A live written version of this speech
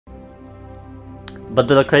But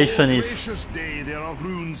the location is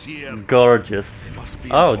gorgeous.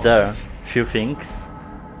 Oh, there. Few things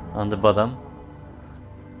on the bottom.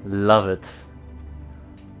 Love it.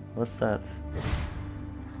 What's that?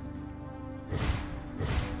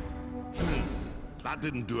 That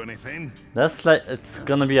didn't do anything. That's like, it's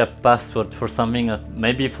gonna be a password for something,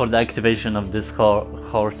 maybe for the activation of this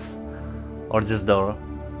horse or this door.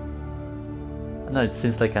 No, it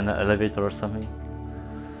seems like an elevator or something.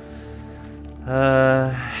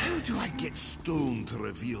 How do I get stone to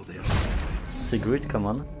reveal their secrets? Sigrid, come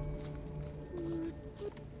on.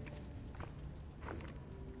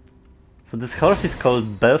 So this horse is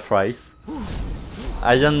called BELFRY'S.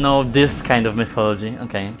 I don't know this kind of mythology.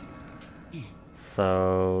 Okay.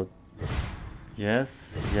 So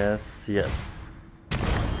yes, yes, yes.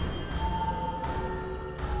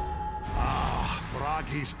 Ah,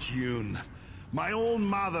 Bragi's tune. My own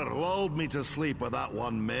mother lulled me to sleep with that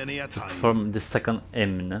one many a time. From the second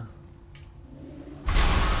hymn.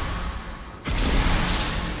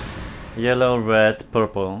 Yellow, red,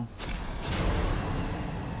 purple.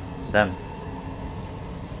 Damn.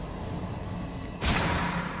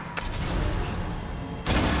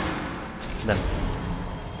 Damn.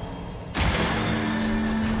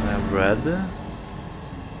 Red.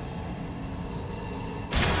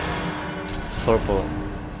 Purple.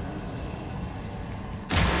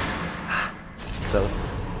 Close.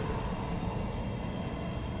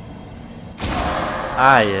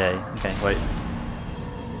 Ah, yeah. Okay, wait.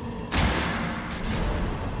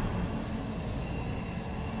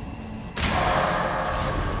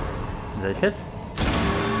 Did I hit?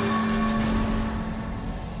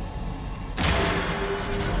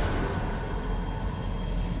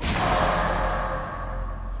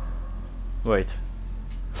 Wait.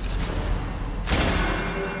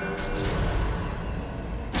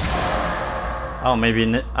 Oh,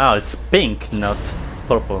 maybe. Oh, it's pink, not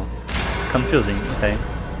purple. Confusing. Okay.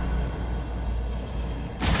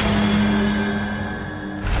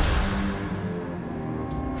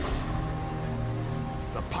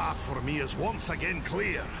 The path for me is once again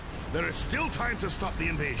clear. There is still time to stop the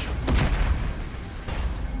invasion.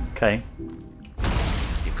 Okay.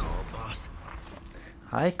 You call, boss?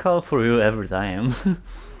 I call for you every time.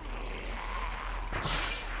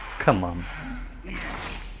 Come on.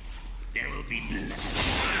 Yes, there will be blood.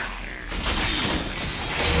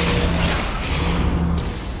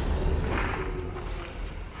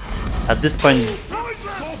 At this point,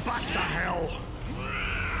 Go back to hell.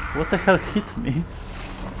 what the hell hit me?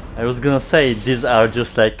 I was gonna say these are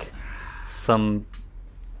just like some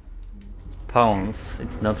pawns.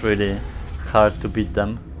 It's not really hard to beat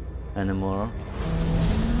them anymore.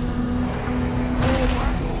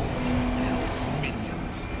 Hell's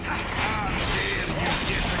minions. How dare you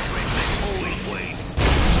desecrate this holy place?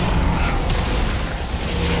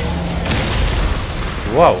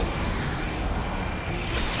 Wow.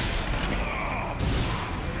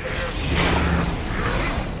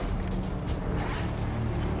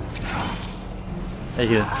 Thank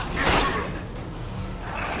you.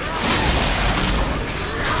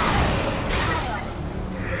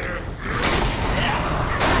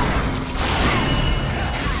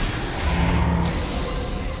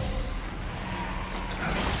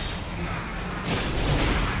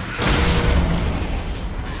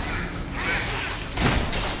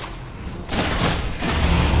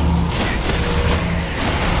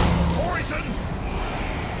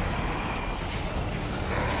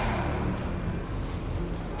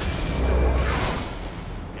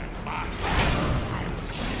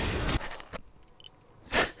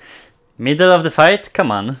 Middle of the fight?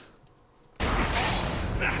 Come on.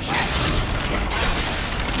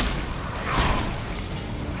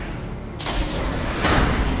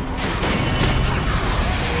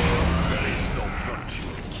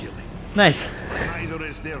 Nice. Neither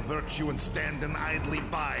is there virtue in standing idly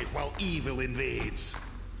by while evil invades.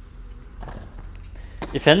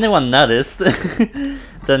 If anyone noticed,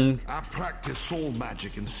 then... I practice soul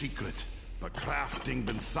magic in secret, but crafting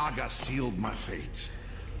Bensaga sealed my fate.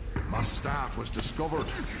 My staff was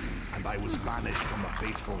discovered, and I was banished from the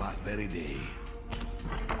faithful that very day.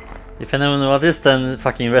 If anyone noticed, then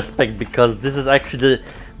fucking respect, because this is actually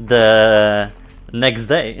the next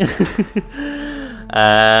day.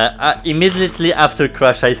 Immediately after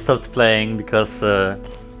Crash I stopped playing because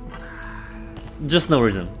just no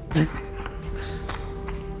reason.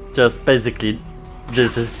 Just basically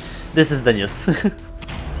this is the news.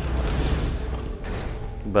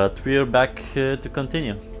 But we're back to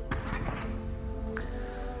continue.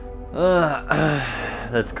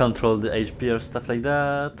 Let's control the HP or stuff like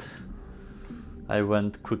that. I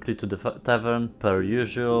went quickly to the tavern per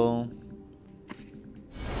usual.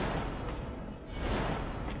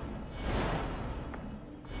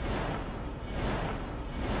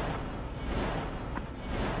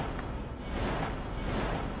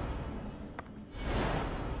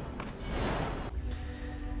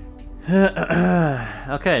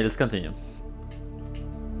 Okay, let's continue.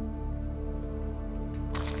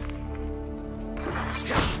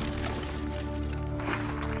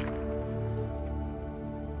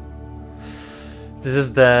 This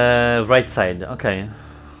is the right side, okay.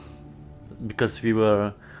 Because we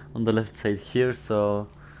were on the left side here, so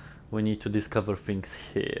we need to discover things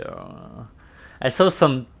here. I saw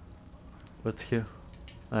some... What's here?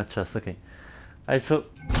 Ah, chest, okay. I saw...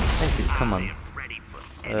 Thank you, come on.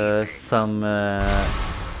 Some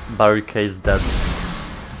barricades that...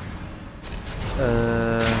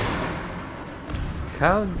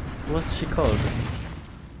 how was she called?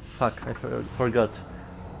 Fuck, I forgot.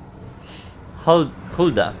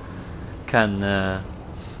 Hulda can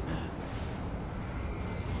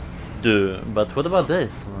do, but what about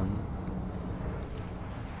this one?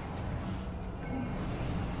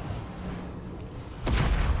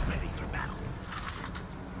 Ready for battle.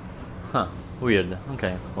 Huh, weird.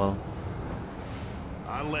 Okay, well.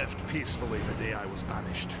 I left peacefully the day I was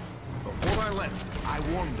banished. Before I left, I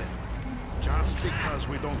warned them. Just because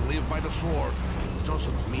we don't live by the sword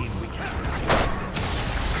doesn't mean we can't act.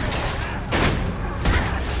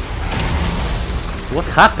 What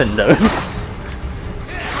happened there?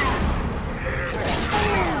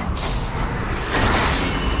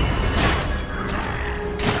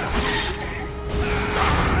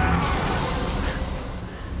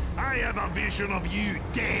 I have a vision of you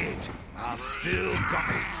dead. I still got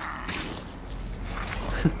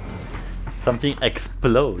it. Something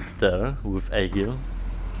exploded there with Aegil.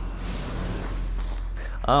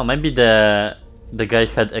 Oh, maybe the guy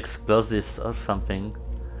had explosives or something.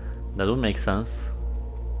 That would make sense.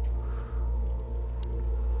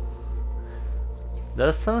 There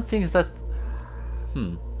are some things that...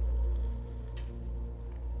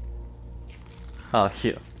 Oh,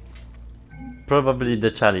 here. Probably the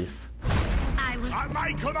chalice. At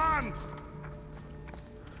my command!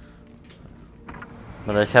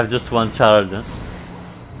 But I have just one charge.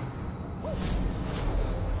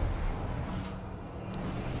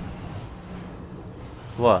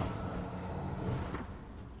 What?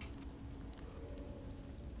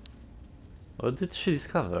 What did she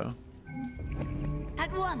discover?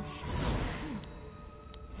 At once.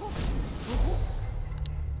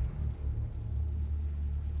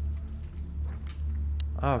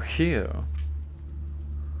 Oh, here.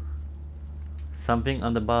 Something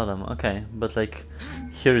on the bottom. Okay, but like,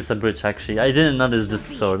 here is a bridge actually. I didn't notice this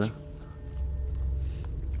sword.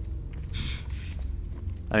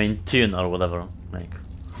 I mean, tune or whatever. Like,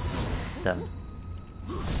 damn.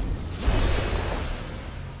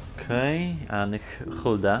 Okay, and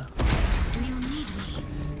Hulda. Do you need me?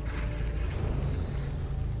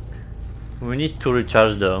 We need to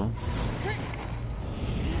recharge though.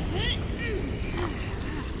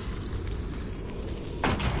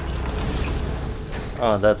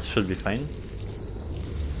 Oh, that should be fine.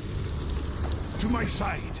 To my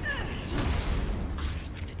side.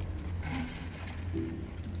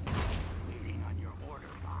 Waiting on your order,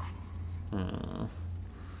 boss.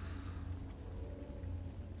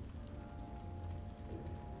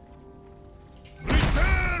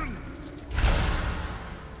 Return!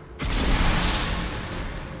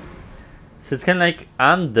 So it's kind of like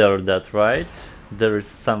under that, right? There is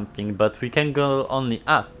something, but we can go only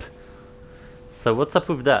up. So what's up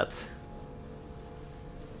with that?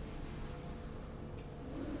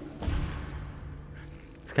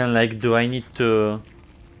 It's kind of like, do I need to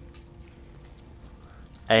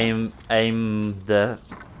aim the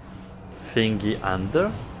thingy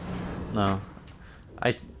under? No,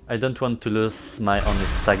 I don't want to lose my only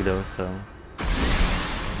stack though, so.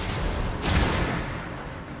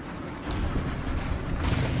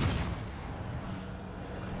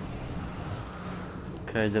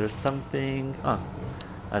 Okay, there's something. Ah,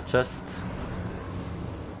 a chest.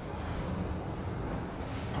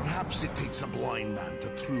 Perhaps it takes a blind man to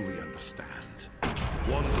truly understand.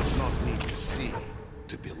 One does not need to see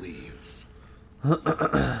to believe. You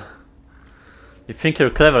think you're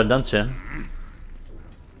clever, don't you?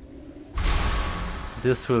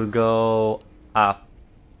 This will go up,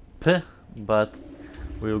 but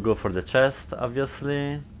we'll go for the chest,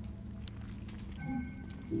 obviously.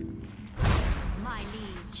 My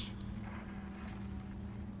liege.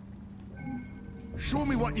 Show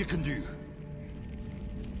me what you can do.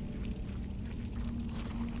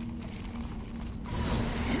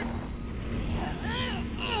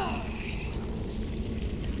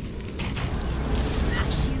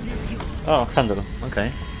 Oh, handle,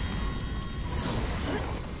 okay.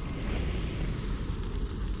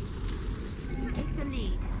 Take the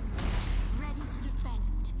lead. Ready to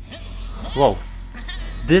defend. Whoa.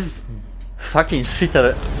 This fucking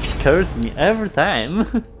shitter scares me every time.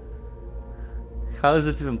 How is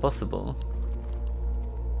it even possible?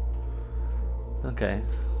 Okay,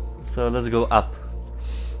 so let's go up.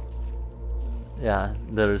 Yeah,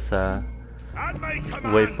 there's a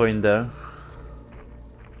waypoint there.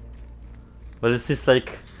 But it is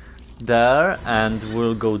like there, and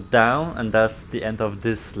we'll go down, and that's the end of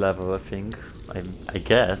this level, I think. I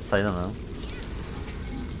guess, I don't know.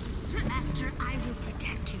 Master, I will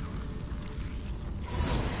protect you.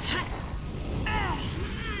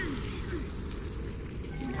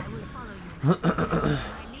 I will follow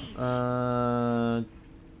you.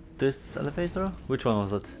 This elevator? Which one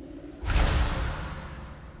was it?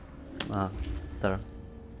 Ah, there.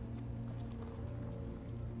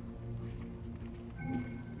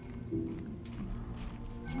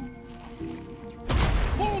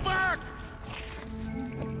 Fall back!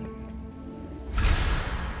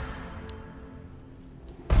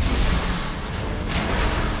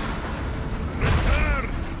 Return!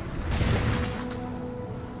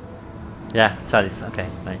 Yeah, Chalice. Okay,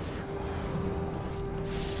 nice.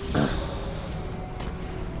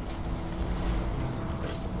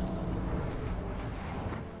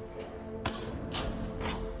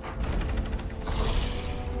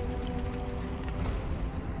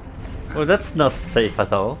 Well, that's not safe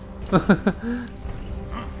at all.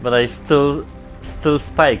 But I still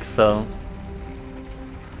spike, so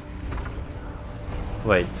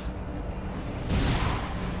wait.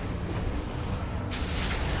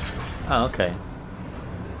 Oh, okay.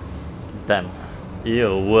 Damn.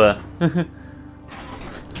 Ew.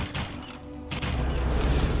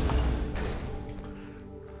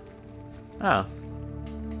 Oh.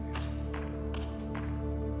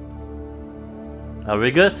 Are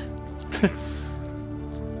we good?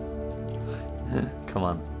 Come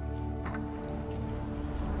on.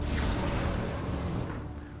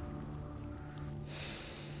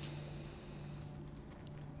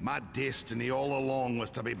 My destiny all along was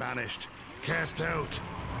to be banished, cast out,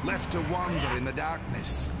 left to wander in the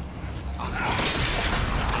darkness.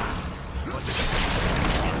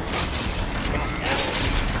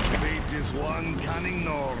 Fate is one cunning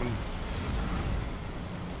Norn.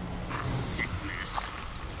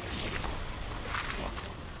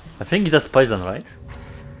 I think it does poison, right?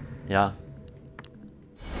 Yeah.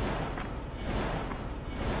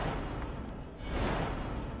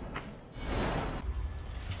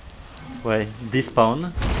 Wait,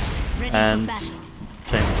 despawn and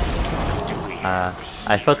change.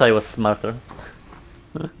 I thought I was smarter.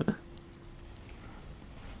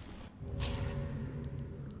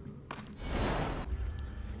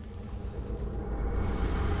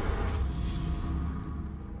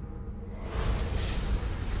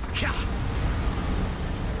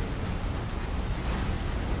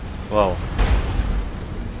 Wow.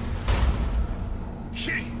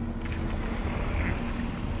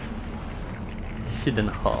 Hidden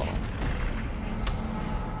hall.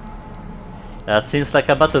 That seems like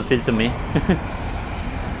a battlefield to me.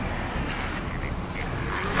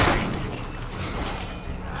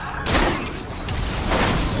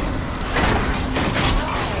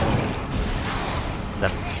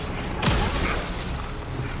 Damn.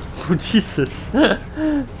 Oh Jesus.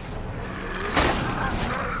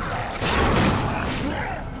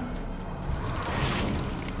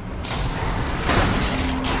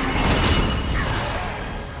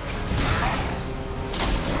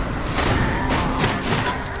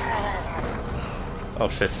 Oh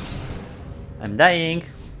shit. I'm dying.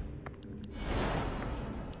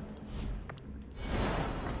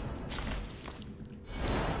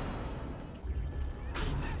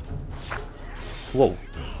 Whoa.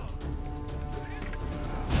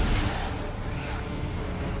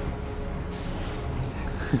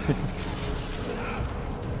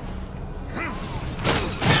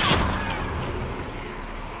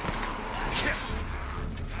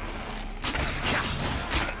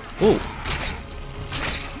 Ooh.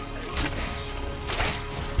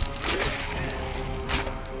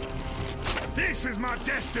 This is my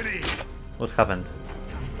destiny. What happened?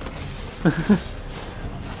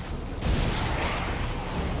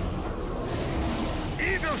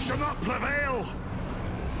 Evil shall not prevail.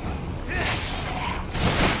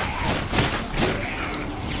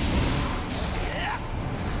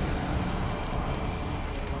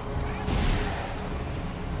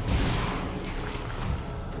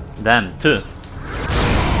 Damn, two.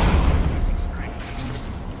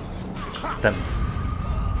 Damn.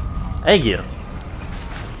 Aegir.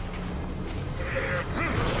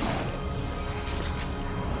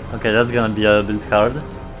 Okay, that's gonna be a bit hard.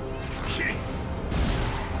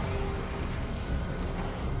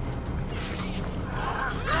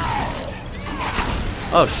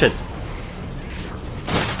 Oh shit.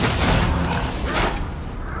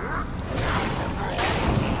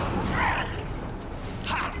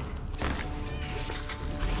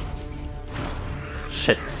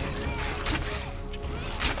 Shit.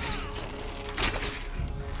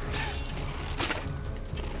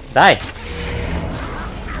 Die!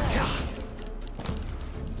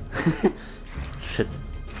 Shit.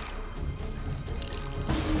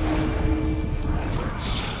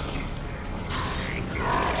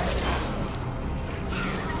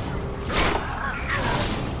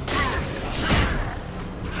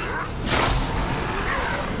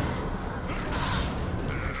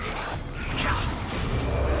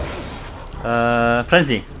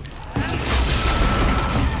 Frenzy.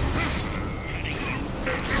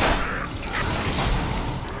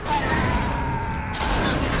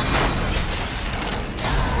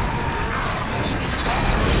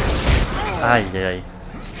 Ay, ay, ay.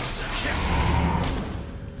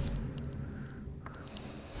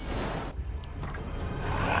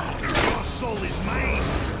 Your soul is mine.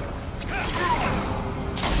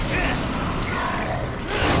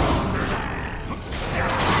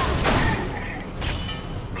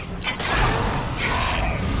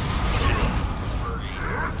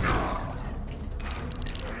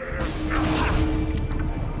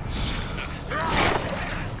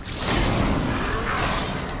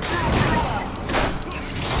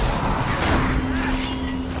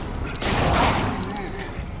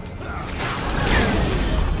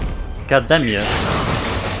 God damn you.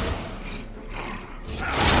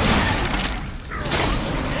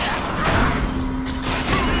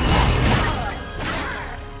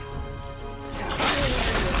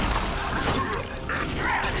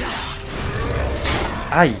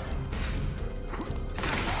 Ay.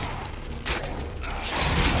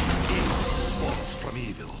 Sports from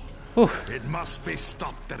evil. Oof. It must be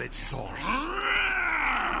stopped at its source.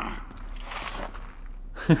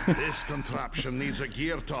 This contraption needs a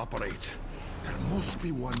gear to operate. There must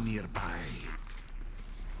be one nearby.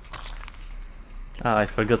 Ah, I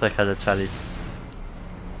forgot I had a chalice.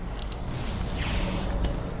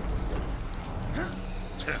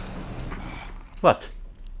 What?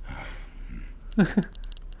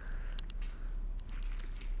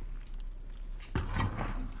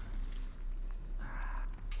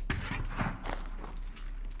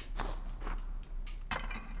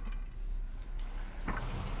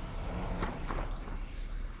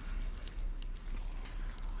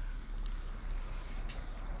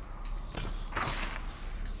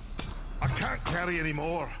 I can't carry any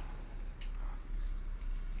more.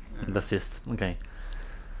 That's it. Okay.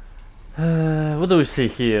 What do we see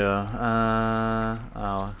here?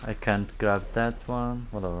 Oh, I can't grab that one.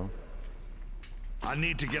 Whatever. I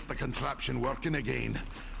need to get the contraption working again.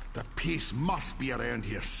 The piece must be around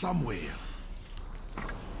here somewhere.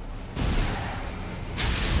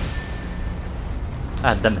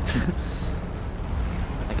 Ah, damn it.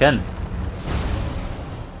 Again.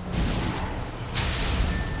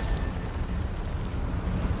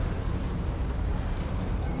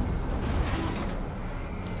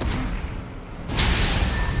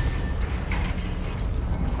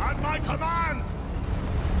 At my command!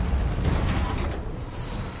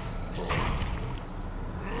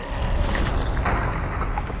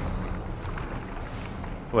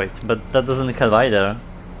 Wait, but that doesn't help either.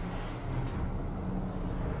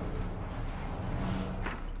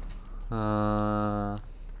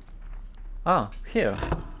 Oh, here.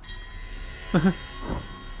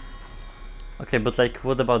 Okay, but like,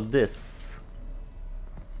 what about this?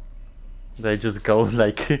 Do I just go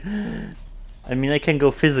like... I mean, I can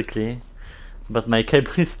go physically, but my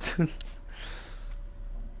cable is too...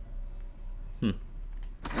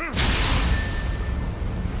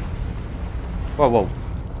 Whoa, whoa.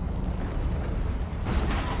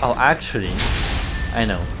 Oh, actually, I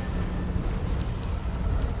know.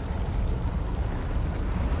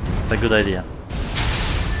 It's a good idea.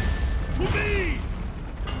 To me!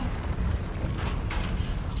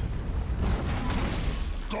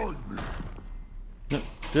 Guide me. No,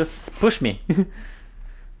 just push me.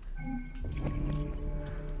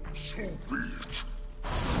 So be it.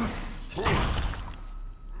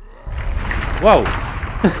 Whoa!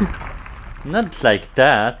 Not like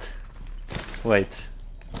that. Wait.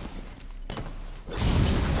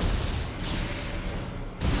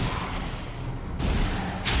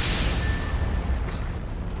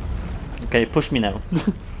 Okay, push me now.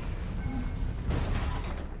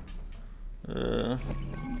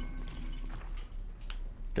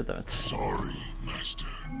 God damn it. Sorry, Master.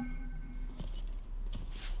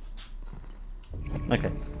 Okay.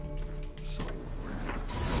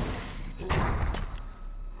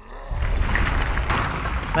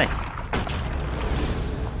 Nice.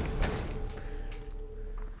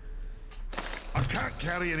 I can't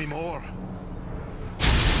carry any more.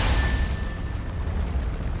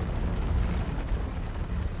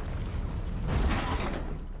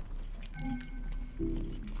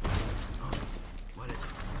 What is it?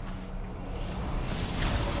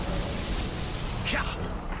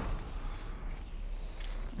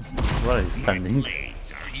 Where are you standing?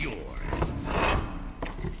 Blades are yours.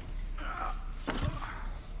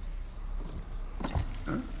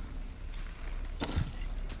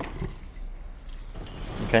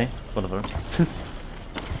 Okay, whatever.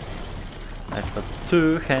 I thought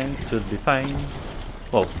 2 hands would be fine.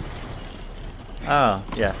 Whoa. Ah,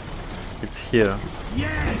 yeah. It's here.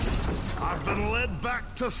 Yes! I've been led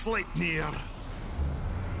back to Sleipnir.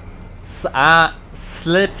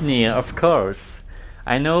 Sleipnir, of course.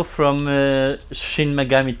 I know from Shin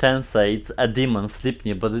Megami Tensei it's a demon,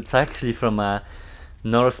 Sleipnir, but it's actually from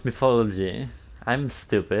Norse mythology. I'm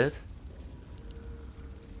stupid.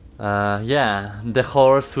 Yeah, the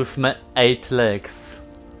horse with 8 legs.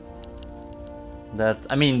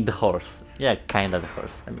 I mean the horse. Yeah, kinda the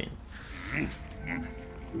horse, I mean.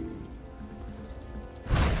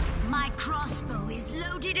 My crossbow is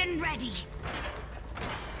loaded and ready.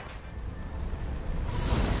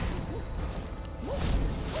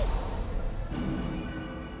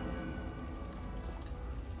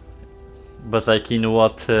 But like in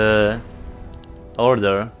what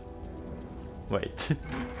order? Wait.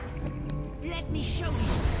 Let me show you.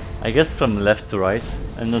 I guess from left to right,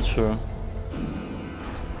 I'm not sure.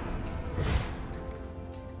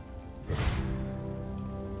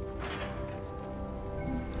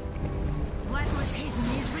 What was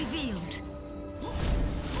hidden is revealed.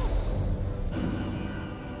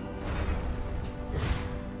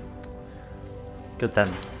 Good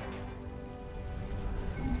then.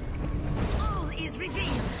 All is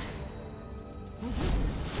revealed.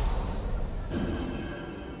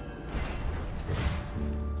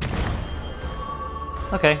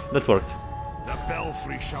 Okay, that worked. The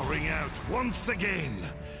belfry shall ring out once again.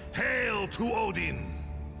 Hail to Odin!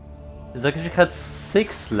 It actually had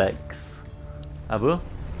 6 legs. Abu?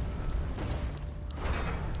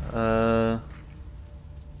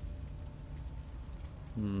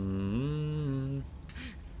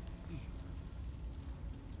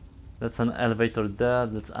 That's an elevator there,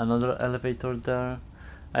 that's another elevator there.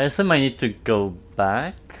 I assume I need to go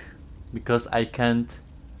back because I can't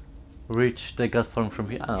reach the god form from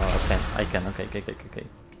here. Oh, okay, I can, okay.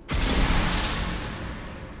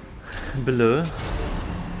 Blue.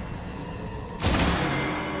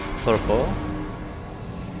 Purple.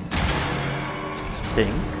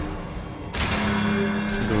 Pink.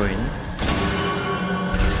 Green.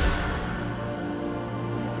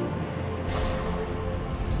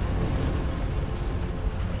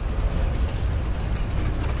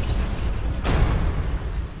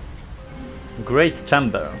 Great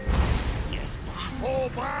chamber. Yes, boss. Fall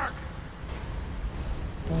back!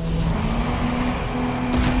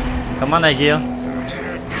 Come on, Aegir.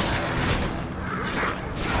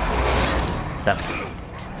 Damn.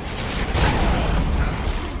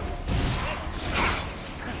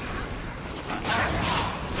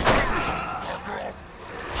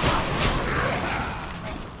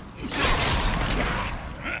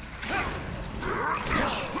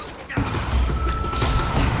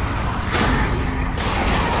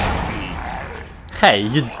 Hey,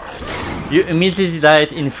 you immediately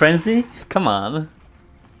died in frenzy? Come on.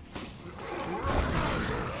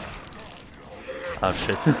 Oh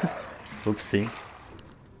shit. Oopsie.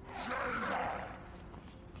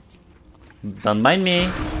 Don't mind me.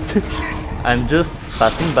 I'm just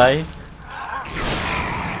passing by.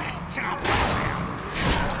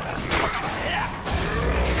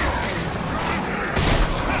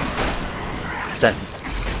 Damn it.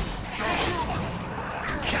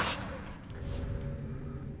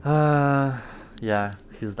 Yeah,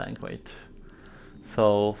 he's dying, wait.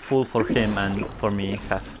 So, full for him and for me,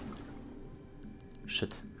 half.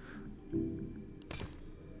 Shit.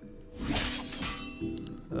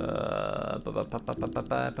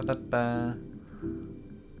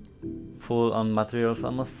 Full on materials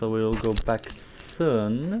almost, so we'll go back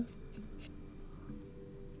soon.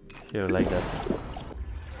 Here, like that.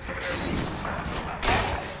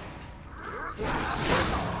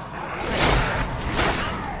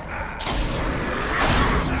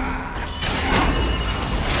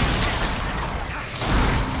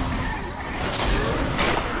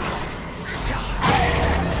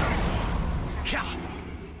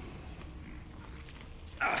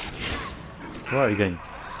 Where are you going?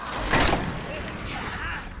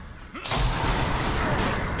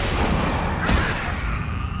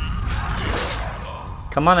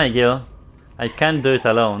 Come on, Egil. I can't do it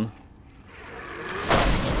alone.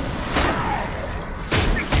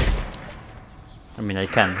 I mean, I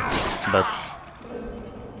can, but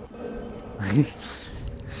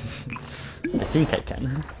I think I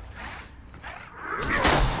can.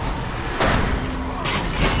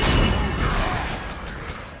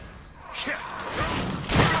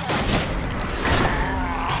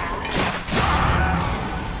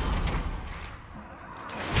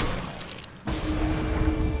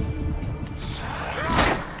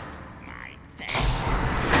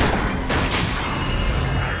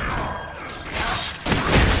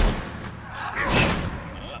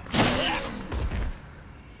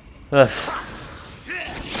 Ugh.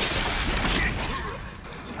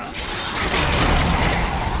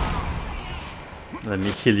 Let me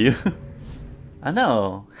heal you. I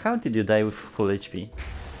know. How did you die with full HP?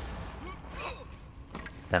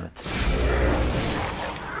 Damn it.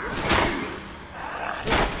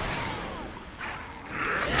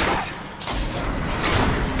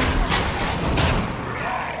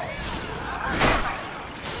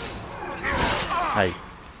 Hi.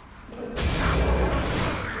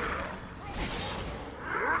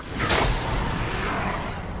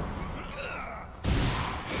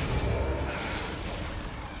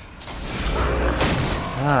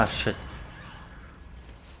 Ah, shit.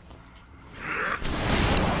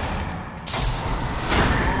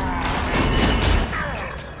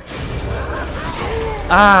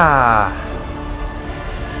 Ah!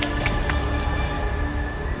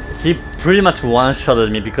 He pretty much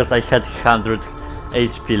one-shotted me because I had 100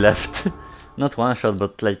 HP left. Not one-shot,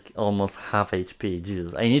 but like almost half HP.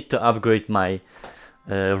 Jesus, I need to upgrade my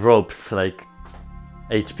ropes, like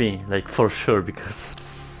HP, like for sure, because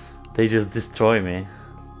they just destroy me.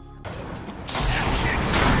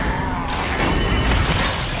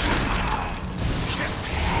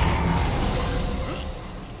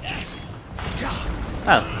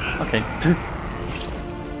 Oh, okay.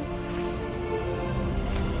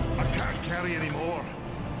 I can't carry anymore.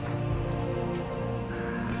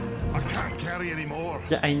 I can't carry anymore.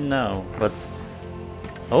 Yeah, I know, but...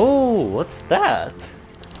 Oh, what's that?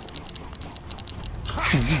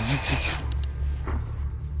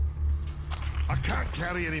 I can't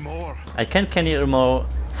carry anymore. I can't carry more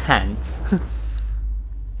hands.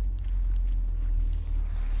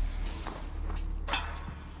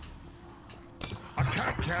 I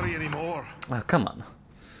can't carry anymore. Oh, come on.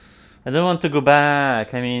 I don't want to go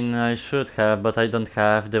back. I mean, I should have, but I don't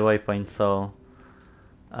have the waypoint, so...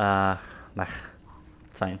 nah,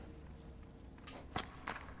 it's fine.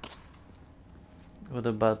 What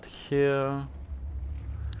about here?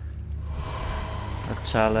 A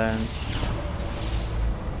challenge.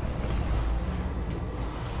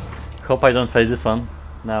 Hope I don't face this one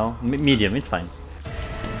now. Medium, it's fine.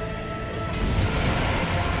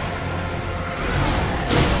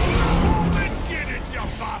 Get it, you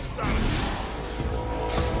bastard!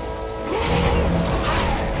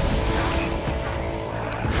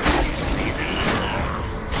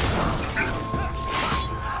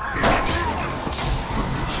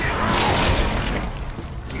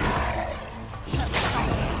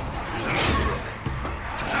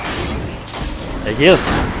 Hey, heal!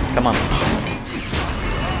 Come on.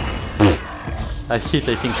 I hit,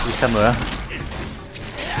 I think, the camera.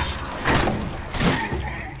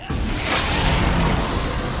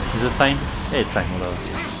 Is it fine? Yeah, it's fine, whatever.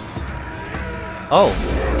 Oh!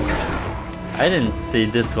 I didn't see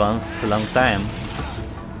this once a long time.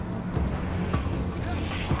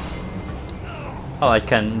 Oh, I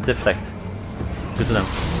can deflect. Good to know.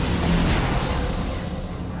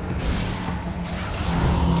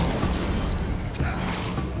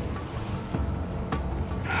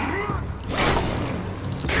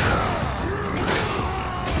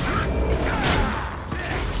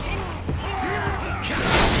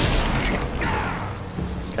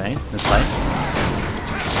 Okay, that's fine.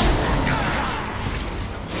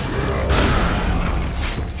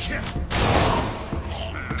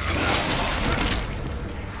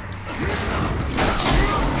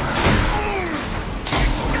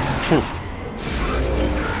 Phew.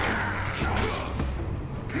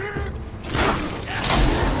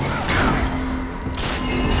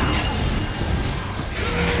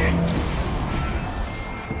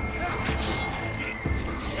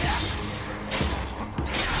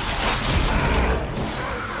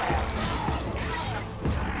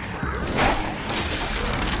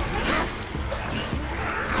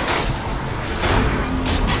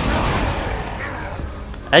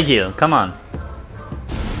 Egil, come on.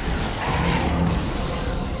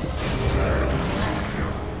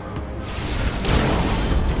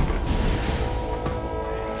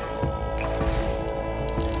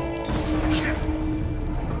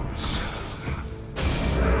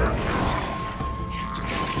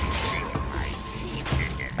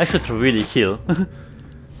 I should really heal.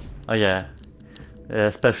 Oh yeah.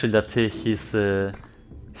 Especially that he's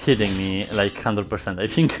hitting me like 100%, I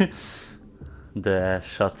think. The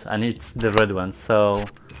shot, and it's the red one, so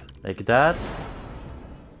like that.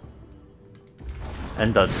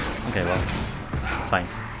 And dodge. Okay, well, it's fine.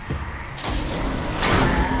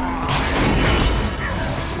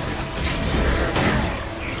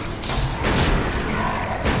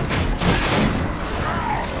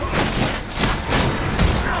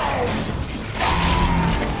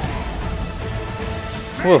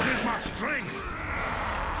 Woof. My strength.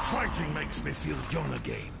 Fighting makes me feel young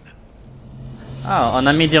again. Oh, on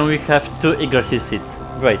a medium we have 2 eager seeds.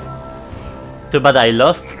 Great. Too bad I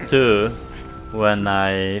lost 2 when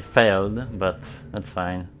I failed, but that's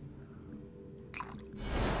fine.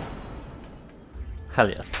 Hell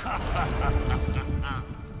yes.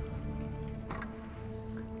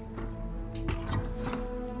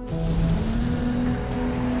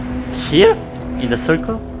 Here? In the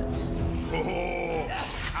circle? Oh,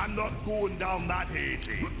 I'm not going down that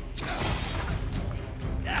easy.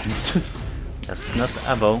 That's not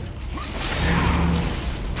a bow.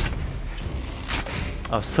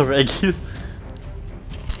 Oh, sorry, I killed.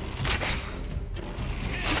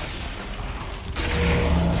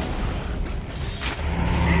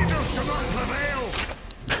 Evil shall not prevail.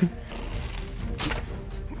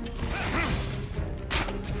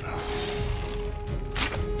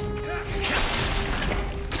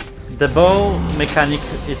 The bow mechanic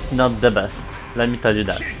is not the best, let me tell you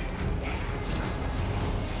that.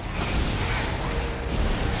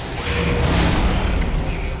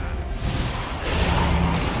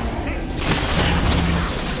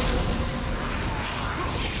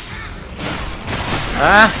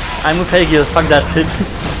 Ah, I'm with Hegel, fuck that shit.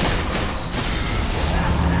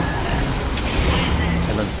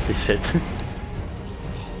 I don't see shit.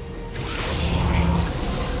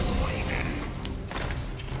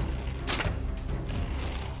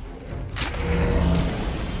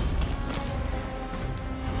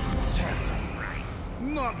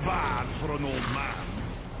 Not bad for an old man.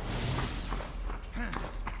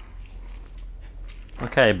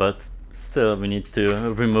 Okay, but still we need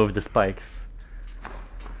to remove the spikes.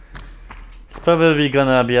 It's probably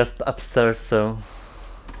gonna be upstairs, so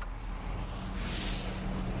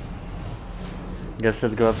guess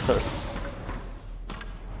let's go upstairs.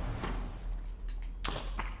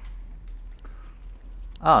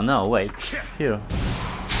 Oh no, wait, here.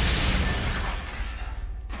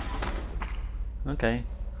 Okay.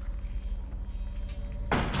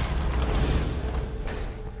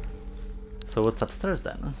 So what's upstairs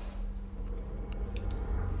then?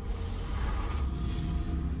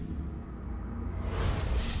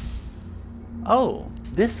 Oh,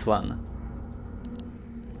 this one.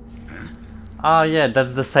 Oh yeah,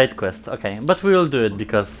 that's the side quest. Okay, but we will do it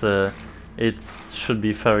because it should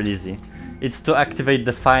be fairly easy. It's to activate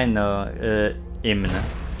the final Imn,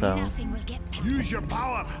 so Nothing will get Use your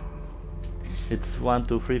power. it's 1,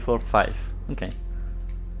 2, 3, 4, 5. Okay.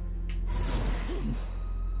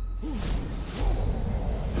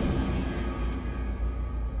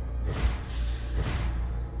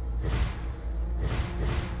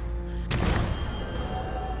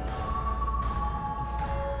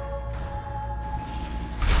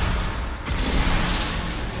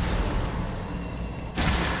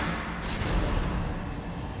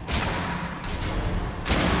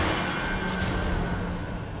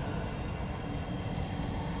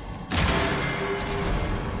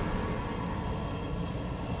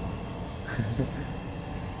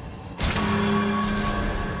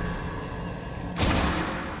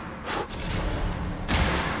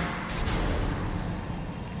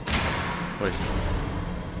 Wait.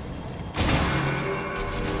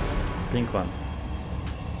 Pink one.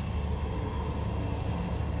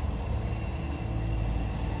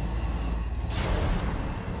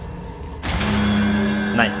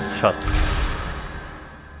 Nice shot.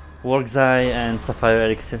 Work's Eye and Sapphire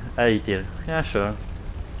Elixir. Elixir. Yeah, sure.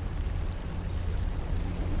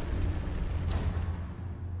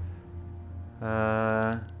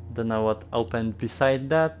 Don't know what opened beside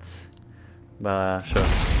that, but sure.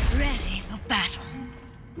 ready for battle.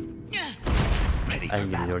 Ready I for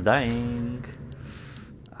mean, battle. you're dying.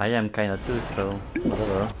 I am kinda too, so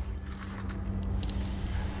whatever.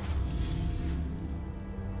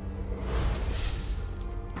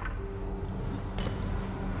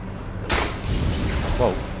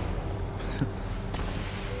 Whoa.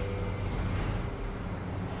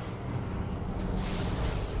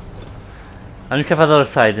 And we have other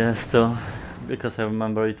side still, because I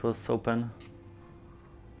remember it was open.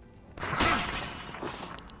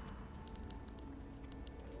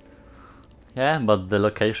 Yeah, but the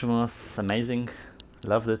location was amazing.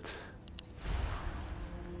 Loved it.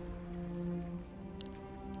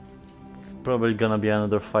 It's probably gonna be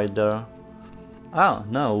another fight there. Oh,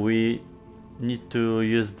 no, we need to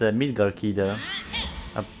use the Midgard key there.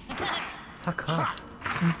 Fuck off.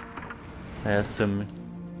 I assume.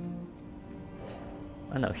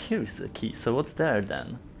 Oh no, here is the key, so what's there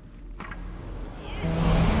then?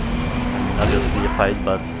 Obviously a fight,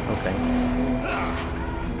 but okay.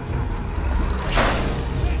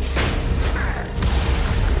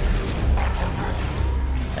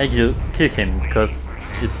 I will kill him because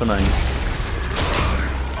it's annoying.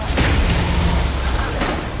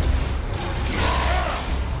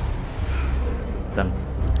 Done.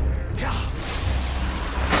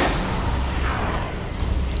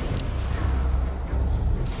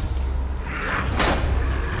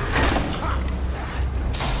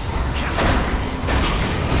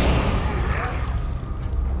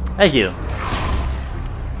 Thank you.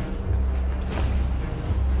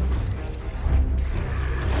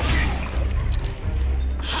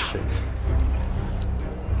 Shit.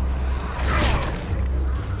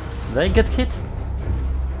 Did I get hit?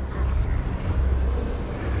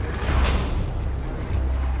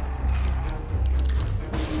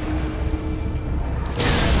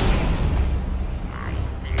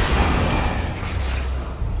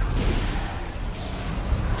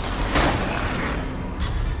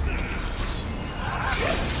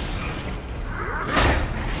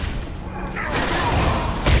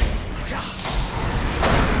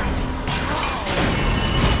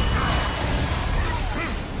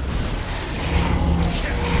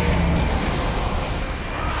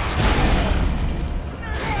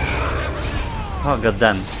 Oh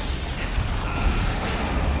goddamn.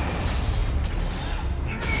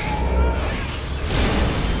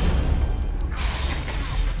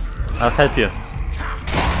 I'll help you.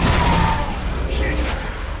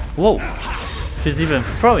 Whoa! She's even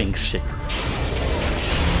throwing shit.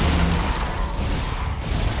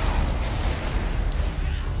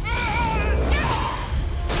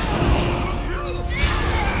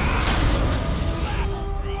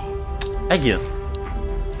 Thank you.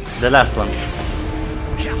 The last one.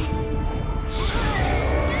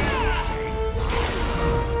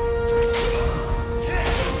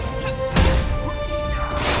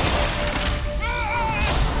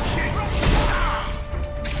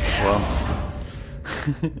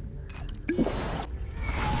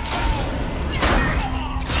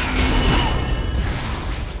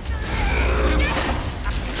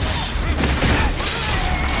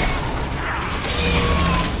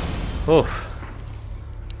 Oof.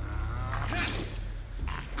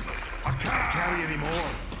 I can't carry anymore.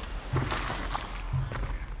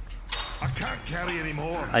 I can't carry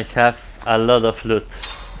anymore. I have a lot of loot.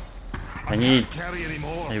 I can't carry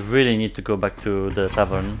anymore. I really need to go back to the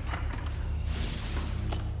tavern.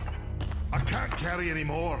 I can't carry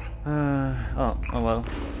anymore. Oh well.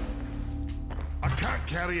 I can't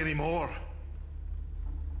carry anymore.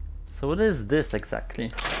 So what is this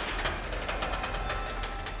exactly?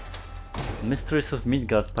 Mysteries of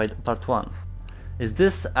Midgard Part 1. Is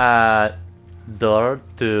this a door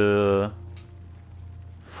to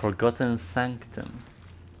Forgotten Sanctum?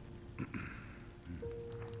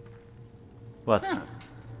 What?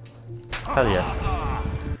 Hell yes.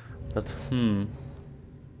 But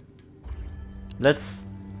let's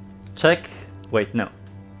check. Wait, no.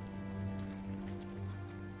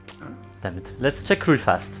 Damn it. Let's check real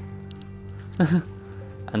fast.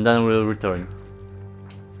 And then we'll return.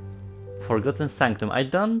 Forgotten Sanctum. I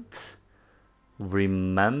don't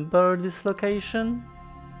remember this location.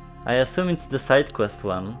 I assume it's the side quest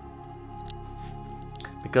one.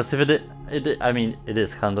 Because if I mean, it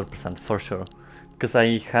is 100% for sure. Because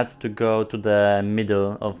I had to go to the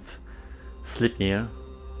middle of Sleipnir.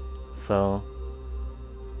 So...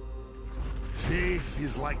 Faith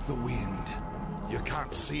is like the wind. You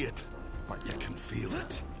can't see it, but you can feel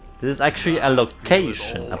it. This is actually a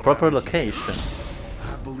location, a proper location.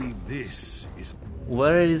 I believe this is...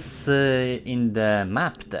 Where is in the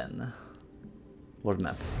map then? World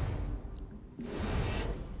map.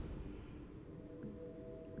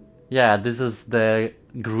 Yeah, this is the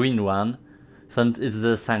green one. So it's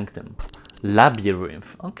the Sanctum.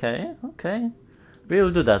 Labyrinth. Okay, okay. We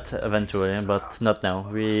will do that eventually, but not now.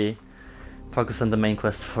 We focus on the main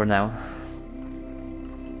quest for now.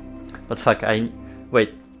 But fuck,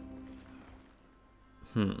 wait.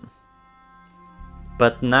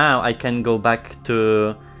 But now I can go back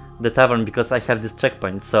to the tavern because I have this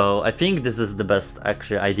checkpoint, so I think this is the best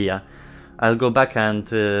actually idea. I'll go back and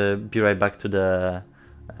be right back to the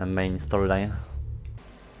main storyline.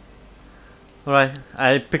 Alright,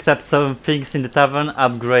 I picked up some things in the tavern,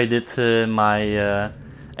 upgraded my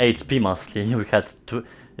HP mostly. We had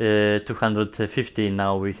 250,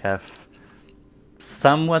 now we have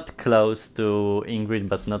somewhat close to Ingrid,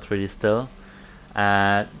 but not really still.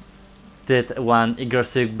 Did one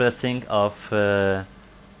Igorsic blessing of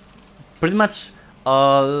pretty much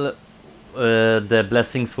all the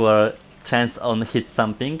blessings were chance on hit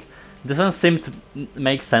something. This one seemed to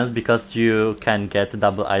make sense because you can get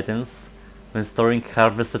double items when storing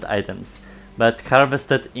harvested items, but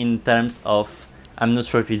harvested in terms of, I'm not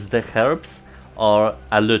sure if it's the herbs or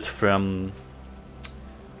a loot from,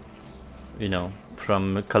 you know,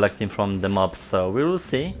 from collecting from the mobs, so we will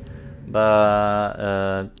see.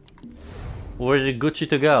 But we're Gucci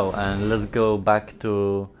to go, and let's go back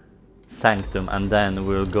to Sanctum, and then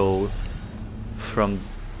we'll go from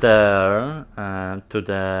there to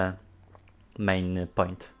the main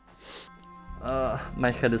point.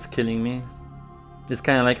 My head is killing me. It's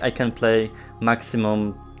kind of like I can play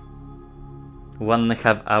maximum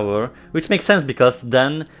 1.5 hours, which makes sense because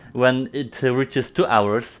then when it reaches 2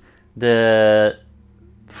 hours, the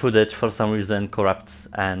footage for some reason corrupts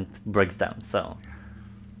and breaks down. So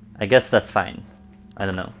I guess that's fine. I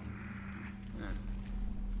don't know.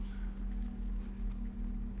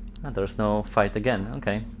 There's no fight again.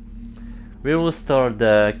 Okay. We will store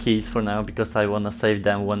the keys for now because I wanna save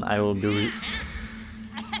them when I will be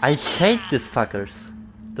I hate these fuckers.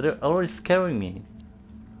 They're always scaring me.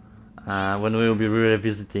 When we will be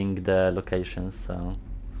revisiting the locations, so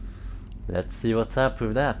let's see what's up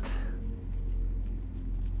with that.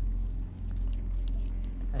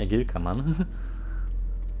 Hey, Gil, come on.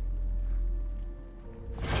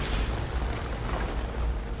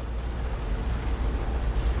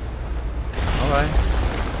 Alright.